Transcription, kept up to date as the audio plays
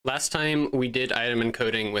Last time we did item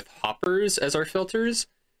encoding with hoppers as our filters.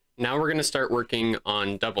 Now we're going to start working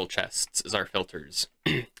on double chests as our filters.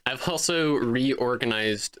 I've also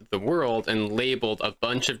reorganized the world and labeled a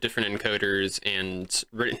bunch of different encoders and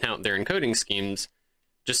written out their encoding schemes,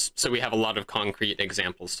 just so we have a lot of concrete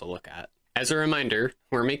examples to look at. As a reminder,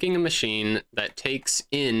 we're making a machine that takes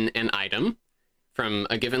in an item from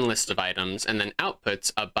a given list of items and then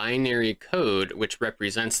outputs a binary code which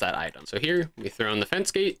represents that item. So here we throw in the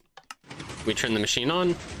fence gate, we turn the machine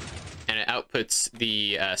on, and it outputs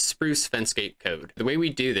the spruce fence gate code. The way we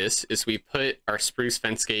do this is we put our spruce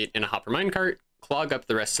fence gate in a hopper minecart, clog up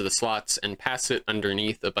the rest of the slots, and pass it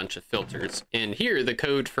underneath a bunch of filters. And here the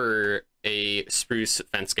code for a spruce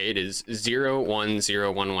fence gate is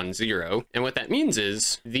 010110. And what that means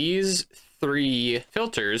is these three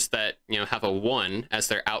filters that have a 1 as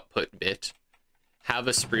their output bit have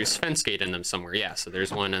a spruce fence gate in them somewhere. Yeah, so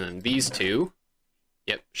there's one, and then these two,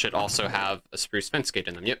 yep, should also have a spruce fence gate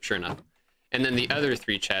in them. Yep, sure enough. And then the other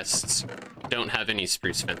three chests don't have any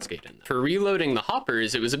spruce fence gate in them. For reloading the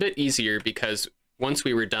hoppers, it was a bit easier because once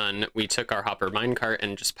we were done, we took our hopper minecart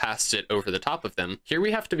and just passed it over the top of them. Here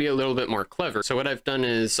we have to be a little bit more clever. So what I've done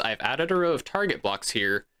is I've added a row of target blocks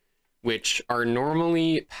here, which are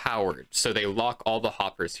normally powered, so they lock all the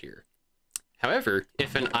hoppers here. However,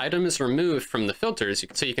 if an item is removed from the filters,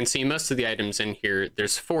 so you can see most of the items in here,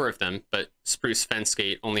 there's 4 of them, but spruce fence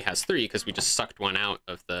gate only has 3 because we just sucked one out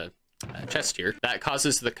of the chest here. That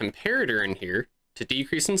causes the comparator in here to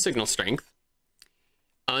decrease in signal strength,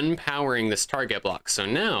 unpowering this target block. So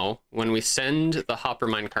now, when we send the hopper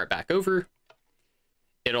minecart back over,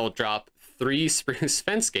 it'll drop 3 spruce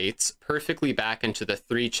fence gates perfectly back into the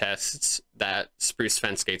 3 chests that spruce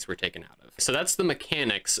fence gates were taken out of. So that's the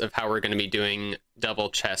mechanics of how we're going to be doing double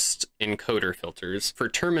chest encoder filters. For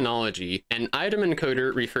terminology, an item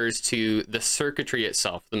encoder refers to the circuitry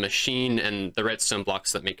itself, the machine and the redstone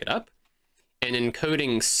blocks that make it up. An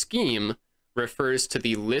encoding scheme refers to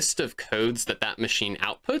the list of codes that that machine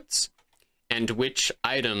outputs and which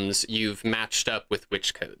items you've matched up with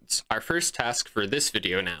which codes. Our first task for this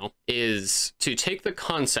video now is to take the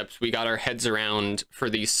concepts we got our heads around for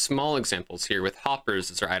these small examples here with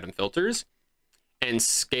hoppers as our item filters and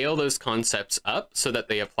scale those concepts up so that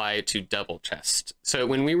they apply to double chest. So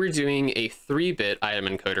when we were doing a 3-bit item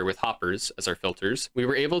encoder with hoppers as our filters, we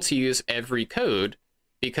were able to use every code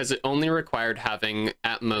because it only required having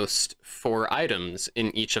at most 4 items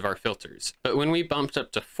in each of our filters. But when we bumped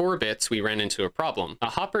up to 4 bits, we ran into a problem.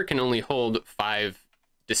 A hopper can only hold 5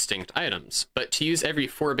 distinct items, but to use every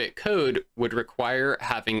 4-bit code would require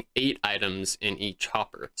having 8 items in each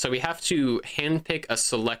hopper. So we have to handpick a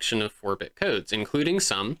selection of 4-bit codes, including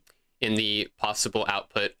some in the possible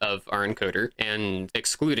output of our encoder and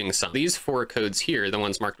excluding some. These 4 codes here, the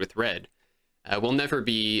ones marked with red, will never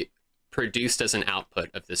be produced as an output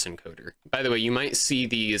of this encoder. By the way, you might see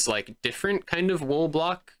these like different kind of wool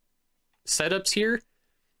block setups here.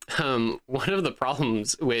 One of the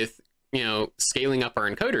problems with scaling up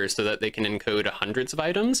our encoders so that they can encode hundreds of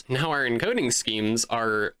items, now our encoding schemes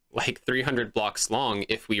are like 300 blocks long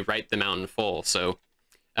if we write them out in full. So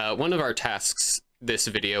one of our tasks this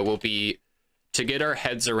video will be to get our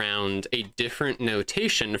heads around a different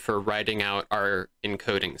notation for writing out our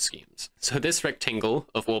encoding schemes. So this rectangle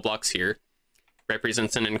of wool blocks here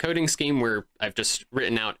represents an encoding scheme where I've just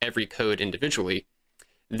written out every code individually.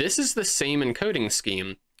 This is the same encoding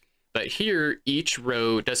scheme, but here each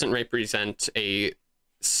row doesn't represent a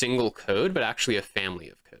single code, but actually a family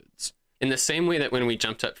of codes. In the same way that when we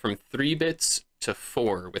jumped up from 3 bits to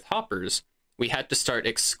 4 with hoppers, we had to start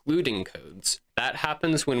excluding codes. That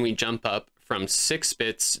happens when we jump up from 6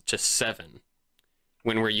 bits to 7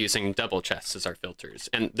 when we're using double chests as our filters.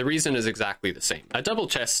 And the reason is exactly the same. A double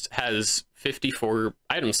chest has 54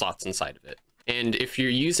 item slots inside of it. And if you're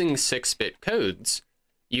using 6-bit codes,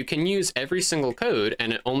 you can use every single code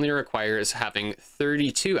and it only requires having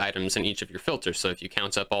 32 items in each of your filters. So if you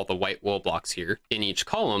count up all the white wool blocks here in each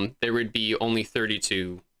column, there would be only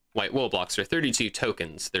 32 white wool blocks, or 32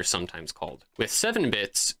 tokens, they're sometimes called. With 7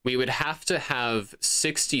 bits, we would have to have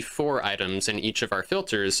 64 items in each of our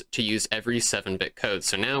filters to use every 7-bit code.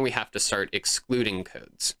 So now we have to start excluding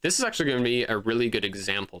codes. This is actually going to be a really good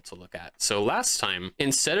example to look at. So last time,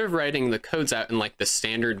 instead of writing the codes out in like the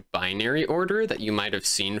standard binary order that you might have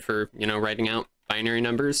seen for, writing out binary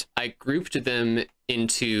numbers, I grouped them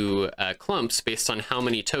into clumps based on how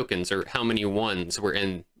many tokens or how many ones were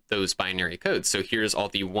in those binary codes. So here's all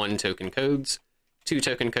the 1 token codes, 2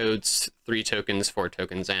 token codes, 3 tokens, 4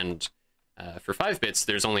 tokens, and for 5 bits,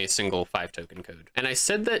 there's only a single 5 token code. And I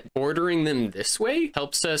said that ordering them this way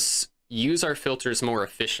helps us use our filters more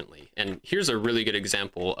efficiently. And here's a really good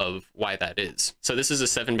example of why that is. So this is a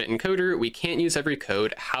 7-bit encoder. We can't use every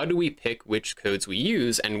code. How do we pick which codes we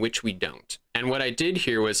use and which we don't? And what I did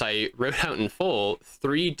here was I wrote out in full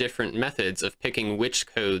 3 different methods of picking which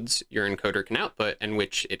codes your encoder can output and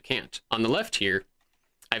which it can't. On the left here,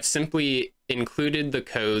 I've simply included the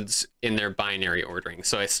codes in their binary ordering.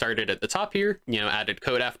 So I started at the top here, added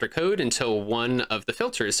code after code until one of the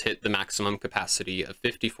filters hit the maximum capacity of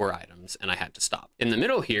 54 items, and I had to stop. In the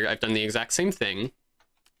middle here, I've done the exact same thing,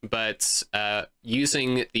 but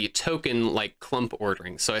using the token like clump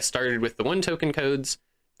ordering. So I started with the 1 token codes,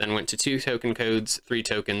 then went to 2 token codes, 3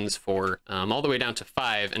 tokens, 4, all the way down to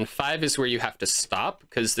 5. And 5 is where you have to stop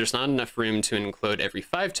because there's not enough room to include every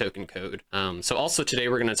 5 token code. So also today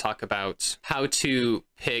we're going to talk about how to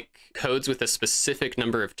pick codes with a specific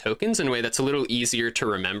number of tokens in a way that's a little easier to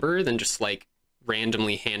remember than just like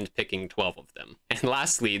randomly hand picking 12 of them. And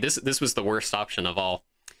lastly, this was the worst option of all.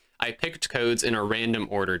 I picked codes in a random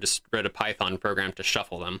order, just wrote a Python program to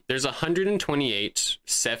shuffle them. There's 128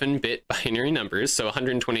 7-bit binary numbers, so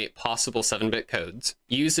 128 possible 7-bit codes.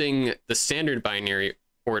 Using the standard binary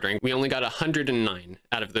ordering, we only got 109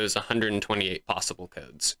 out of those 128 possible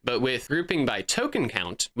codes. But with grouping by token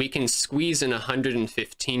count, we can squeeze in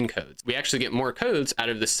 115 codes. We actually get more codes out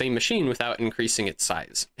of the same machine without increasing its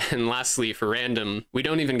size. And lastly, for random, we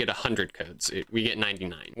don't even get 100 codes. We get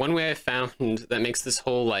 99. One way I found that makes this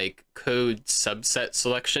whole like code subset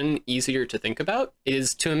selection easier to think about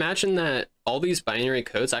is to imagine that all these binary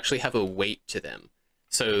codes actually have a weight to them.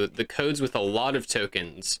 So the codes with a lot of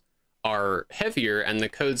tokens are heavier, and the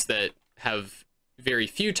codes that have very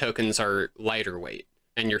few tokens are lighter weight.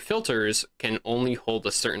 And your filters can only hold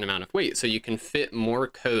a certain amount of weight. So you can fit more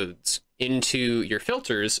codes into your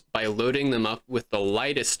filters by loading them up with the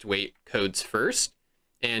lightest weight codes first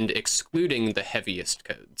and excluding the heaviest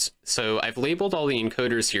codes. So I've labeled all the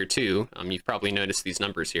encoders here too. You've probably noticed these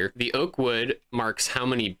numbers here. The oak wood marks how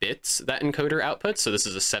many bits that encoder outputs. So this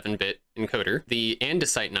is a 7-bit encoder. The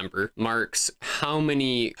andesite number marks how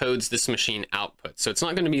many codes this machine outputs. So it's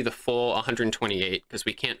not going to be the full 128 because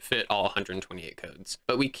we can't fit all 128 codes,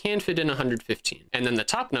 but we can fit in 115. And then the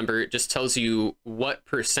top number just tells you what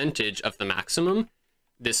percentage of the maximum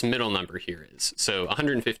this middle number here is. So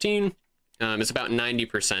 115 is about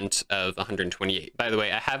 90% of 128. By the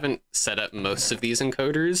way, I haven't set up most of these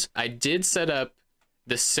encoders. I did set up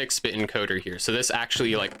the 6-bit encoder here. So this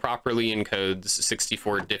actually like properly encodes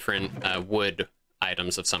 64 different wood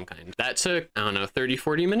items of some kind. That took, I don't know, 30,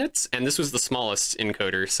 40 minutes. And this was the smallest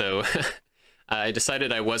encoder. So I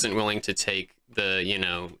decided I wasn't willing to take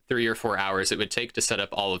the, 3 or 4 hours it would take to set up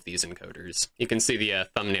all of these encoders. You can see the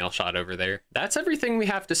thumbnail shot over there. That's everything we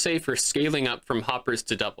have to say for scaling up from hoppers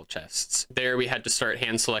to double chests. There we had to start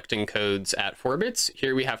hand selecting codes at 4 bits.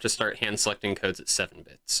 Here we have to start hand selecting codes at 7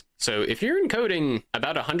 bits. So if you're encoding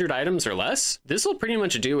about 100 items or less, this will pretty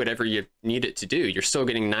much do whatever you need it to do. You're still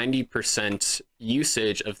getting 90%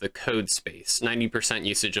 usage of the code space, 90%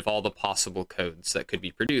 usage of all the possible codes that could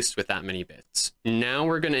be produced with that many bits. Now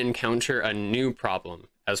we're going to encounter a new problem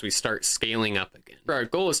as we start scaling up again. Our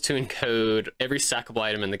goal is to encode every stackable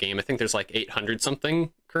item in the game. I think there's like 800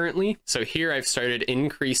 something currently. So here I've started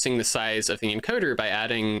increasing the size of the encoder by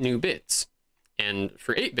adding new bits. And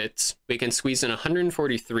for 8 bits, we can squeeze in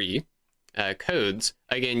 143 codes,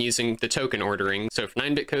 again, using the token ordering. So for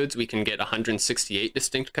 9-bit codes, we can get 168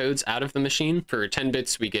 distinct codes out of the machine. For 10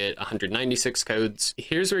 bits, we get 196 codes.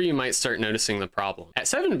 Here's where you might start noticing the problem. At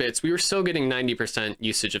 7 bits, we were still getting 90%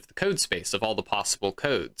 usage of the code space of all the possible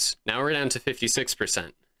codes. Now we're down to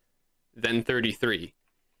 56%, then 33,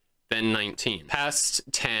 then 19. Past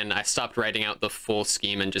 10, I stopped writing out the full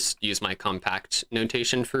scheme and just used my compact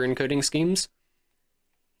notation for encoding schemes.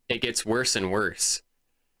 It gets worse and worse.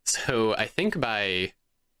 So I think by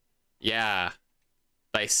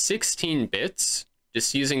 16 bits,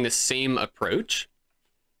 just using the same approach,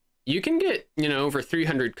 you can get, over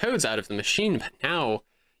 300 codes out of the machine, but now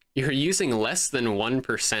you're using less than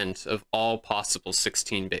 1% of all possible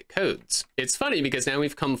 16-bit codes. It's funny because now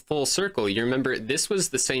we've come full circle. You remember this was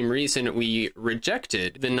the same reason we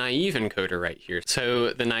rejected the naive encoder right here.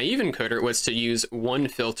 So the naive encoder was to use one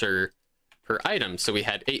filter per item. So we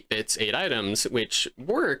had 8 bits, 8 items, which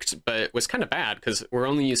worked, but was kind of bad because we're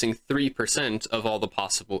only using 3% of all the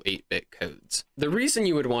possible 8-bit codes. The reason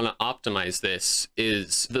you would want to optimize this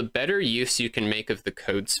is the better use you can make of the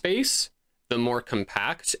code space, the more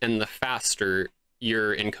compact and the faster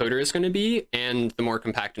your encoder is going to be, and the more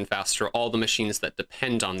compact and faster all the machines that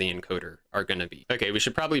depend on the encoder are going to be. Okay, we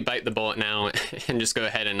should probably bite the bullet now and just go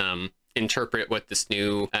ahead and interpret what this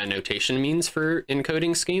new notation means for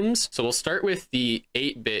encoding schemes. So we'll start with the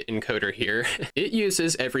 8-bit encoder here. It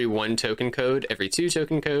uses every 1 token code, every 2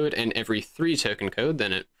 token code, and every 3 token code.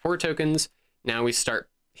 Then at 4 tokens, now we start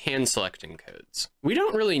hand selecting codes. We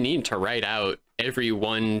don't really need to write out every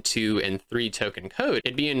 1, 2, and 3 token code.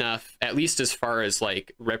 It'd be enough, at least as far as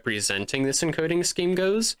like representing this encoding scheme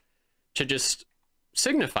goes, to just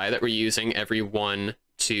signify that we're using every 1,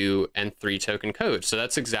 2, and 3 token code. So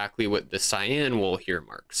that's exactly what the cyan wool here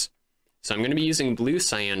marks. So I'm going to be using blue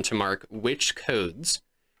cyan to mark which codes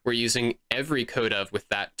we're using every code of with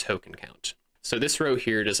that token count. So this row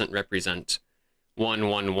here doesn't represent 1,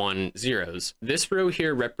 1, 1 zeros. This row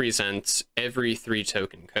here represents every 3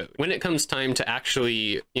 token code. When it comes time to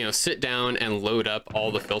actually, sit down and load up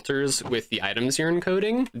all the filters with the items you're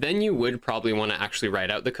encoding, then you would probably want to actually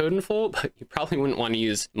write out the code in full, but you probably wouldn't want to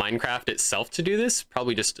use Minecraft itself to do this.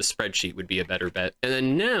 Probably just a spreadsheet would be a better bet. And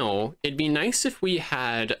then now it'd be nice if we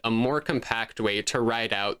had a more compact way to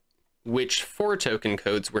write out which 4 token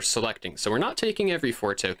codes we're selecting. So we're not taking every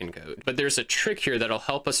 4 token code, but there's a trick here that'll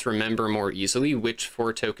help us remember more easily which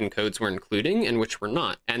 4 token codes we're including and which we're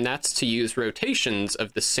not. And that's to use rotations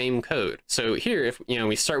of the same code. So here, if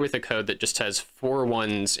we start with a code that just has 4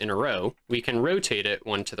 ones in a row, we can rotate it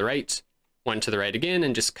 1 to the right, 1 to the right again,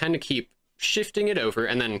 and just kind of keep shifting it over,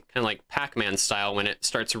 and then kind of like Pac-Man style, when it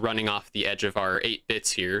starts running off the edge of our 8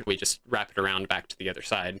 bits here, we just wrap it around back to the other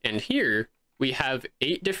side. And here, we have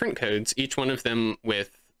 8 different codes, each one of them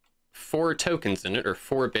with 4 tokens in it, or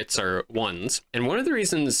 4 bits are ones. And one of the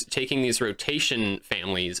reasons taking these rotation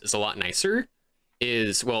families is a lot nicer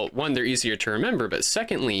is, well, one, they're easier to remember, but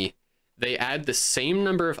secondly, they add the same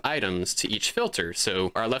number of items to each filter.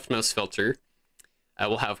 So our leftmost filter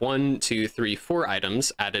will have 1, 2, 3, 4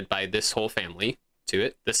 items added by this whole family to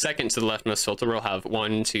it. The second to the leftmost filter will have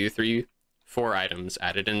 1, 2, 3, 4 items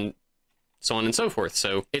added, and so on and so forth.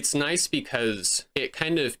 So it's nice because it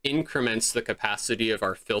kind of increments the capacity of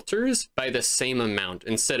our filters by the same amount,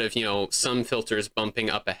 instead of, some filters bumping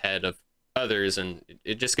up ahead of others, and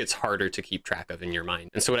it just gets harder to keep track of in your mind.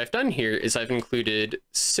 And so what I've done here is I've included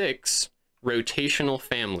 6 rotational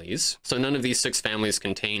families. So none of these 6 families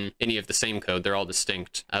contain any of the same code, they're all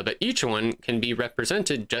distinct, but each one can be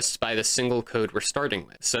represented just by the single code we're starting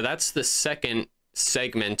with. So that's the second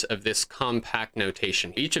segment of this compact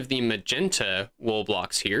notation. Each of the magenta wool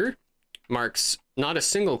blocks here marks not a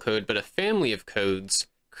single code, but a family of codes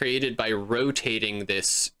created by rotating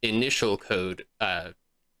this initial code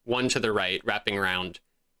 1 to the right, wrapping around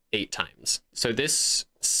 8 times. So this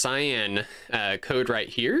cyan code right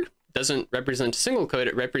here doesn't represent a single code,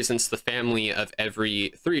 it represents the family of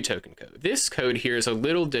every 3 token code. This code here is a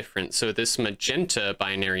little different. So this magenta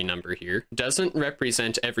binary number here doesn't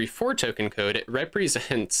represent every 4 token code, it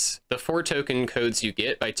represents the 4 token codes you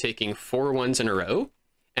get by taking 4 ones in a row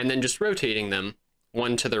and then just rotating them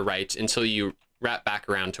 1 to the right until you wrap back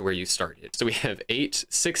around to where you started. So we have 8,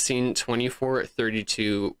 16, 24,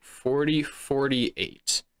 32, 40,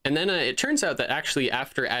 48. And then it turns out that actually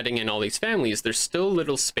after adding in all these families, there's still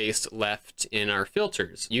little space left in our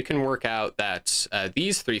filters. You can work out that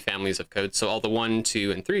these 3 families of codes, so all the 1,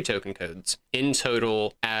 2, and 3 token codes, in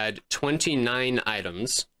total add 29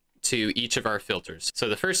 items to each of our filters. So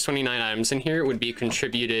the first 29 items in here would be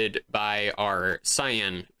contributed by our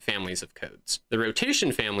cyan families of codes. The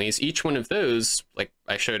rotation families, each one of those, like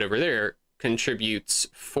I showed over there, contributes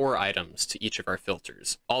 4 items to each of our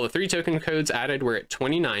filters. All the 3 token codes added, we're at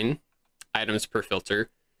 29 items per filter.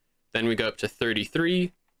 Then we go up to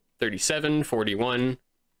 33, 37, 41,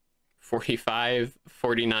 45,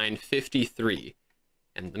 49, 53.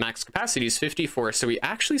 And the max capacity is 54, so we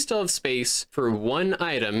actually still have space for 1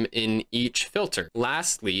 item in each filter.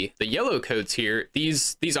 Lastly, the yellow codes here,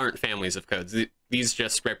 these aren't families of codes. These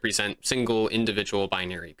just represent single individual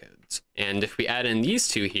binary codes. And if we add in these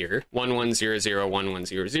 2 here, 1100,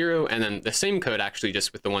 1100, and then the same code actually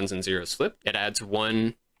just with the 1s and 0s flipped, it adds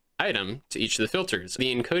 1 item to each of the filters.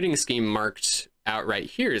 The encoding scheme marked out right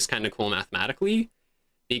here is kind of cool mathematically,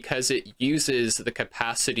 because it uses the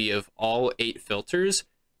capacity of all 8 filters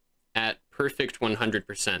at perfect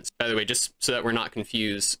 100%. By the way, just so that we're not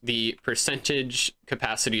confused, the percentage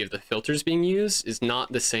capacity of the filters being used is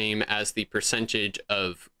not the same as the percentage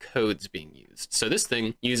of codes being used. So this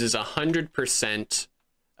thing uses 100%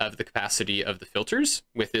 of the capacity of the filters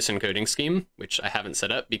with this encoding scheme, which I haven't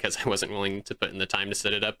set up because I wasn't willing to put in the time to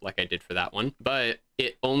set it up like I did for that one. But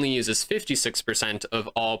it only uses 56% of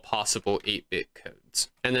all possible 8-bit codes.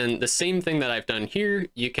 And then the same thing that I've done here,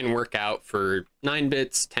 you can work out for 9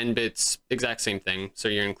 bits, 10 bits, exact same thing. So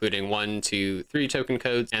you're including 1, 2, 3 token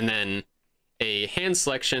codes, and then a hand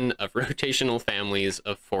selection of rotational families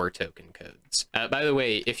of 4 token codes. By the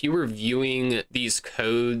way, if you were viewing these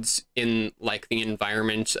codes in like the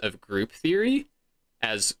environment of group theory,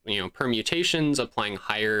 as permutations applying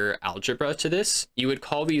higher algebra to this, you would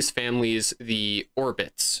call these families the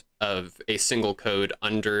orbits of a single code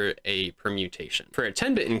under a permutation. For a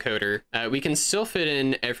 10-bit encoder, we can still fit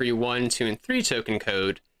in every 1, 2, and 3 token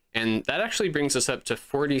code, and that actually brings us up to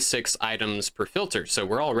 46 items per filter. So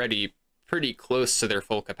we're already pretty close to their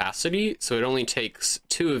full capacity. So it only takes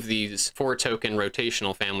 2 of these 4 token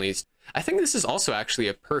rotational families. I think this is also actually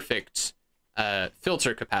a perfect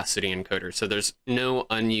filter capacity encoder. So there's no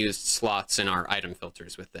unused slots in our item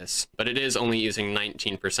filters with this, but it is only using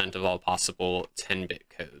 19% of all possible 10-bit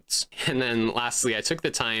codes. And then lastly, I took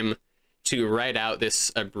the time to write out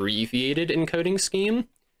this abbreviated encoding scheme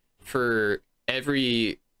for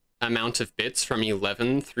every amount of bits from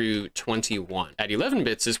 11 through 21. At 11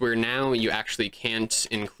 bits is where now you actually can't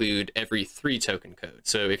include every 3 token code.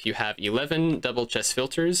 So if you have 11 double chess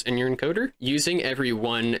filters in your encoder, using every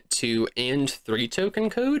 1, 2, and 3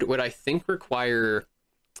 token code would, I think, require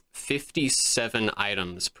 57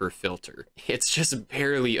 items per filter. It's just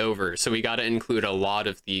barely over. So we got to include a lot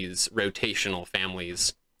of these rotational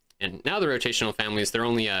families. And now the rotational families, they're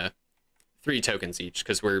only 3 tokens each,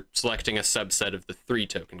 because we're selecting a subset of the 3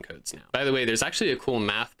 token codes now. By the way, there's actually a cool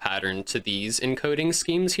math pattern to these encoding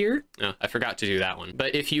schemes here. Oh, I forgot to do that one.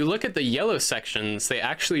 But if you look at the yellow sections, they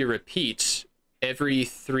actually repeat every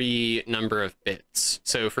 3 number of bits.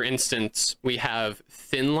 So for instance, we have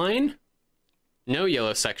thin line, no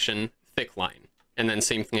yellow section, thick line. And then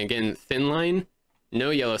same thing again, thin line, no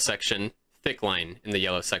yellow section, thick line in the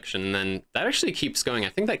yellow section. And then that actually keeps going. I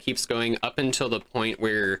think that keeps going up until the point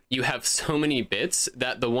where you have so many bits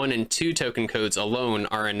that the 1 and 2 token codes alone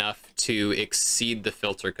are enough to exceed the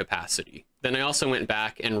filter capacity. Then I also went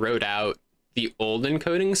back and wrote out the old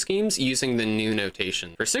encoding schemes using the new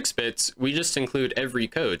notation. For 6 bits, we just include every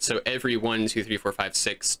code. So every 1, 2, 3, 4, 5,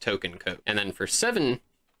 6 token code. And then for 7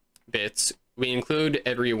 bits, we include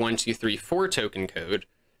every 1, 2, 3, 4 token code,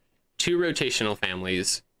 2 rotational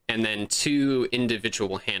families, and then 2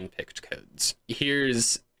 individual hand-picked codes.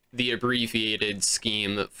 Here's the abbreviated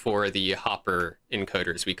scheme for the hopper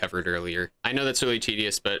encoders we covered earlier. I know that's really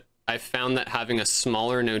tedious, but I've found that having a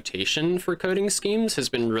smaller notation for coding schemes has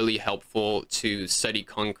been really helpful to study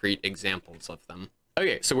concrete examples of them.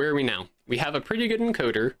 Okay, so where are we now? We have a pretty good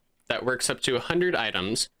encoder that works up to 100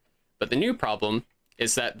 items, but the new problem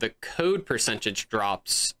is that the code percentage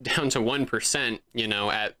drops down to 1%,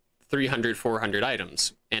 at 300, 400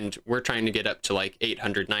 items, and we're trying to get up to like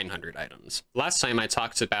 800, 900 items. Last time I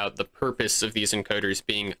talked about the purpose of these encoders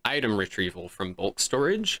being item retrieval from bulk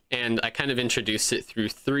storage, and I kind of introduced it through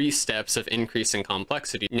 3 steps of increasing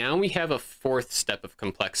complexity. Now we have a 4th step of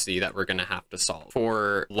complexity that we're going to have to solve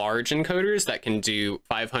for large encoders that can do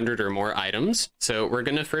 500 or more items. So we're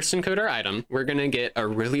going to first encode our item. We're going to get a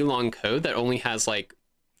really long code that only has like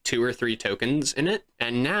 2 or 3 tokens in it.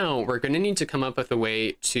 And now we're going to need to come up with a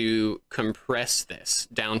way to compress this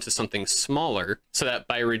down to something smaller so that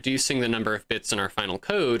by reducing the number of bits in our final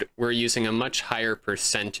code, we're using a much higher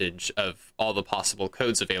percentage of all the possible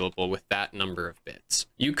codes available with that number of bits.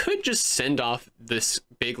 You could just send off this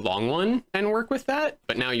big long one and work with that,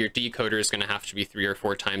 but now your decoder is going to have to be 3 or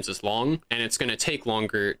 4 times as long, and it's going to take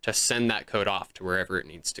longer to send that code off to wherever it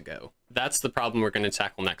needs to go. That's the problem we're going to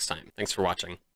tackle next time. Thanks for watching.